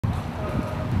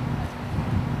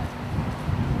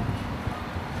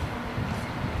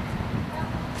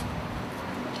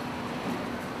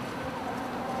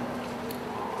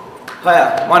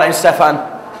Hiya, my name's Stefan.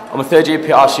 I'm a third year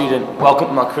PR student. Welcome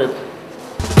to my crib.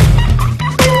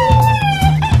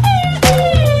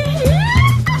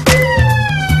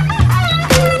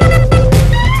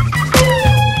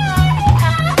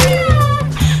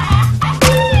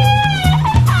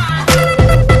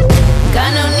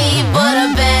 Got no need for the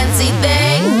fancy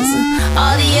things,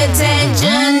 all the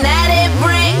attention that it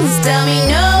brings. Tell me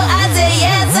no, I say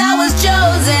yes, I was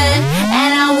chosen,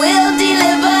 and I will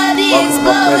deliver the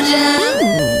explosion.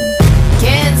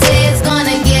 Can't say it's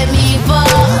gonna get me far.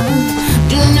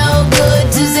 Do no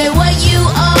good to say what you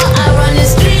are. I run the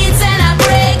streets and I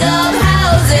break up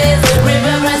houses.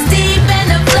 River runs deep and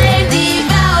the flame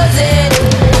devours it.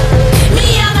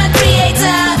 Me, I'm a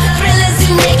creator, thrillers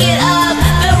to make it up.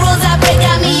 The rules I break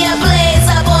got me a place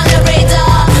up on the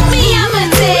radar. Me, I'm a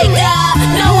taker,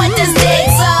 know what the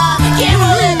stakes are. Can't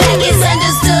roll it back, it's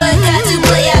understood, got to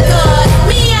play a card.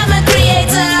 Me, I'm a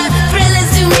creator, thrillers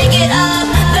to make it up.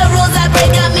 The rules I break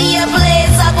got me a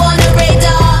place up on the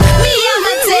radar. Me, I'm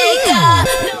a taker.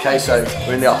 Okay, so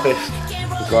we're in the office.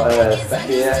 We've got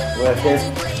Becky here working,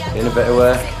 doing a bit of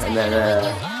work, and then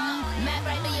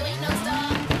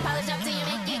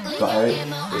got Eric,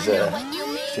 who's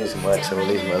doing some work, so we'll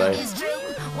leave him alone.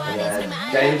 And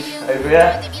James over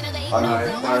here, I know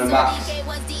one of Max,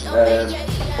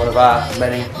 one of our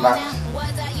many Max.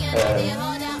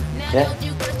 Yeah,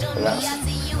 and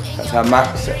that's our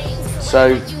Max.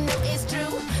 So,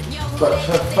 got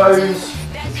some phones,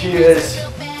 computers,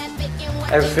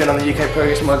 everything on the UK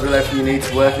Progress module, everything you need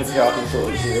to work in PR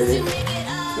consultancy, really, to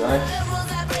be honest.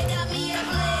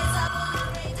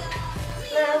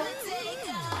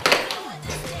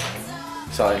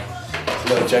 Sorry, it's a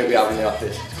little joke we have in the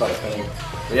office, it's quite funny.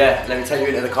 But yeah, let me take you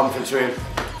into the conference room.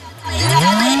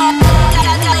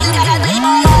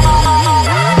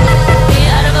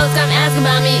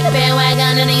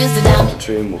 Conference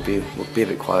room will be a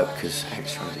bit quiet because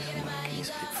Eric's trying to do some work and he's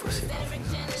a bit fussy about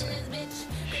things like that, so.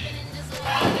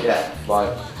 Yeah,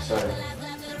 right, so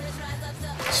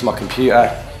this is my computer,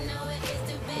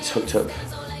 it's hooked up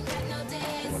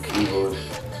with my keyboard,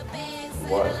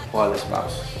 wireless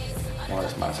mouse I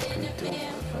can do on my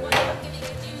phone,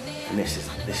 and this is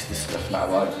the stuff now,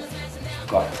 right? I've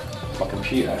got my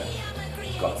computer,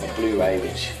 I've got my Blu-ray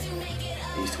which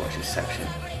I used to watch Inception,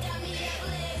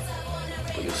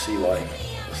 but you'll see why.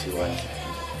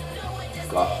 I've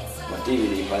got my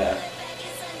DVD player,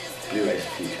 Blu-ray's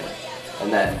the future,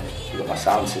 and then we've got my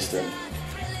sound system,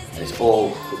 and it's all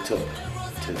hooked up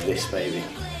to this baby.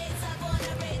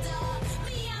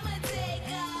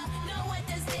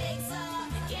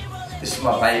 This is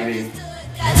my baby.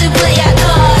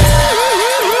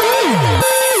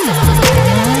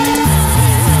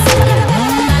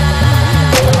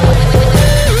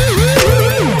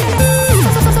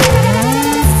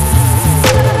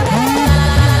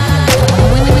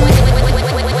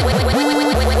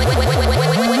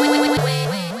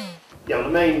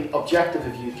 The main objective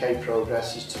of UK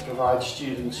Progress is to provide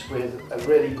students with a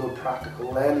really good practical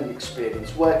learning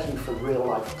experience working for real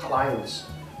life clients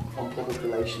on public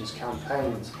relations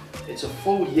campaigns. It's a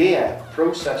full year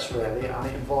process really, and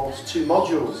it involves 2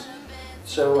 modules.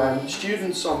 So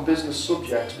students on business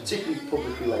subjects, particularly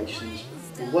public relations,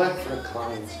 will work for a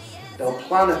client, they'll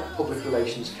plan a public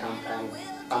relations campaign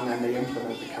and then they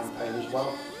implement the campaign as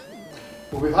well.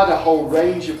 Well, we've had a whole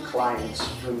range of clients,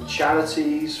 from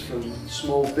charities, from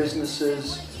small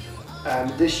businesses.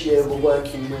 This year we're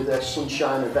working with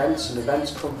Sunshine Events, an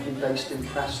events company based in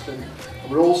Preston. And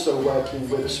we're also working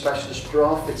with a specialist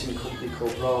bra fitting company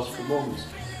called Bras for Mums.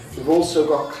 We've also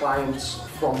got clients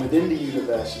from within the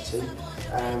university.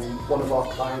 One of our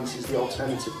clients is the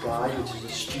Alternative Guide, which is a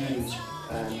student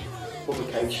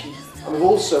publication. And we've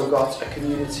also got a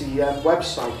community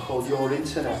website called Your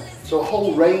Internet. So a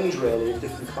whole range really of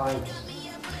different clients.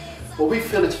 But we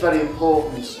feel it's very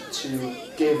important to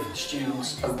give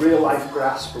students a real life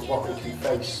grasp of what they can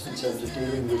face in terms of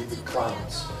dealing with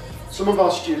clients. Some of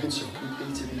our students have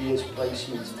completed a year's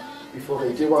placement before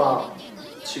they do our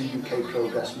 2 UK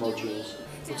Progress modules,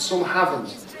 but some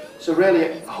haven't. So really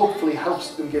it hopefully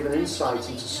helps them give an insight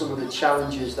into some of the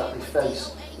challenges that they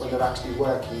face when they're actually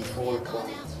working for a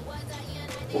client.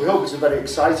 Well, we hope it's a very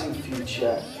exciting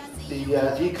future. The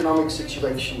economic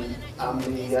situation and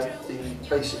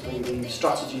basically the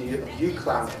strategy of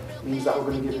UCLan means that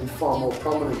we're going to give far more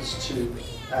prominence to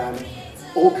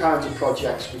all kinds of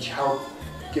projects which help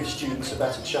give students a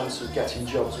better chance of getting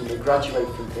jobs when they graduate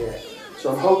from here.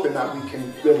 So I'm hoping that we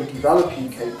can really develop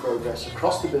UK Progress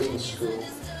across the business school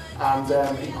and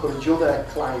encourage other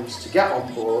clients to get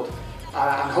on board,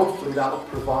 and hopefully that will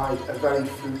provide a very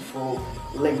fruitful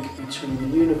link between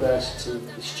the university,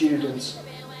 the students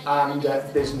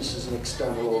and businesses and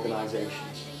external organisations.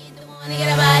 Wanna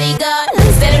get a bodyguard,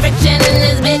 steady friction in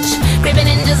this bitch, creeping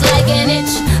in just like an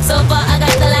itch.